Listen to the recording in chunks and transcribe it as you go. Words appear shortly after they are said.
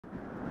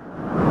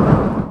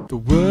The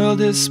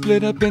world is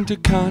split up into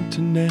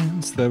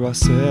continents, there are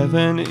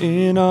 7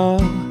 in all.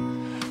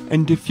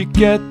 And if you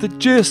get the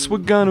gist, we're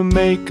gonna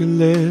make a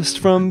list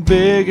from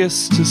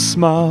biggest to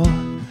small.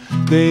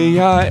 They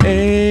are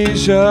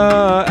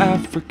Asia,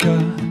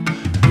 Africa,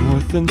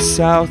 North and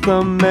South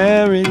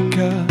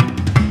America,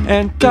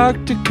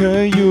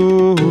 Antarctica,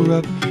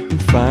 Europe,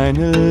 and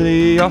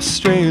finally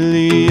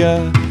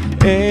Australia.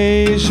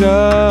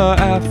 Asia,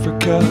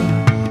 Africa,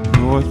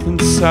 North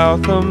and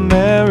South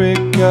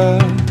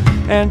America,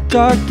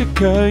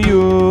 Antarctica,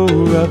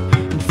 Europe,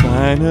 and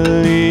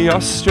finally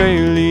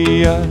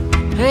Australia.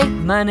 Hey,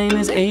 my name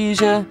is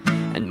Asia,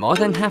 and more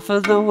than half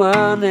of the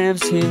world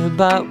lives here,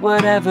 but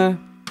whatever.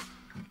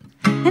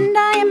 And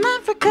I am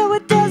Africa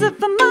with desert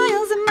for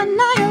miles, and my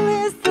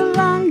Nile is the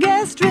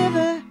longest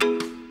river.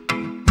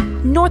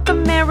 North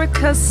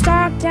America,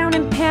 start down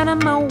in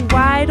Panama,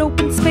 wide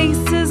open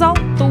spaces all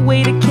the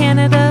way to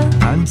Canada.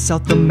 I'm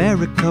South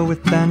America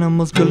with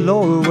animals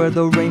galore, where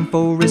the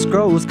rainforest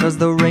grows 'cause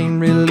the rain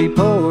really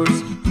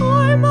pours.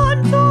 I'm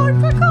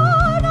Antarctica,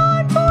 and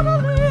I'm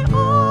totally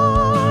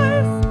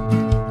ours.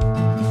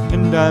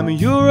 And I'm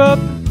Europe,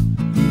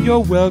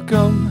 you're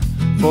welcome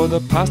for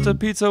the pasta,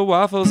 pizza,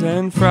 waffles,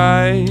 and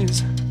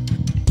fries.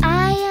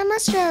 I am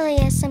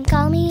Australia, some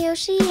call me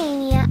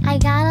Oceania. I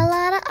got a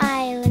lot of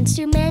islands,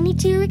 too many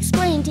to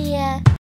explain to ya.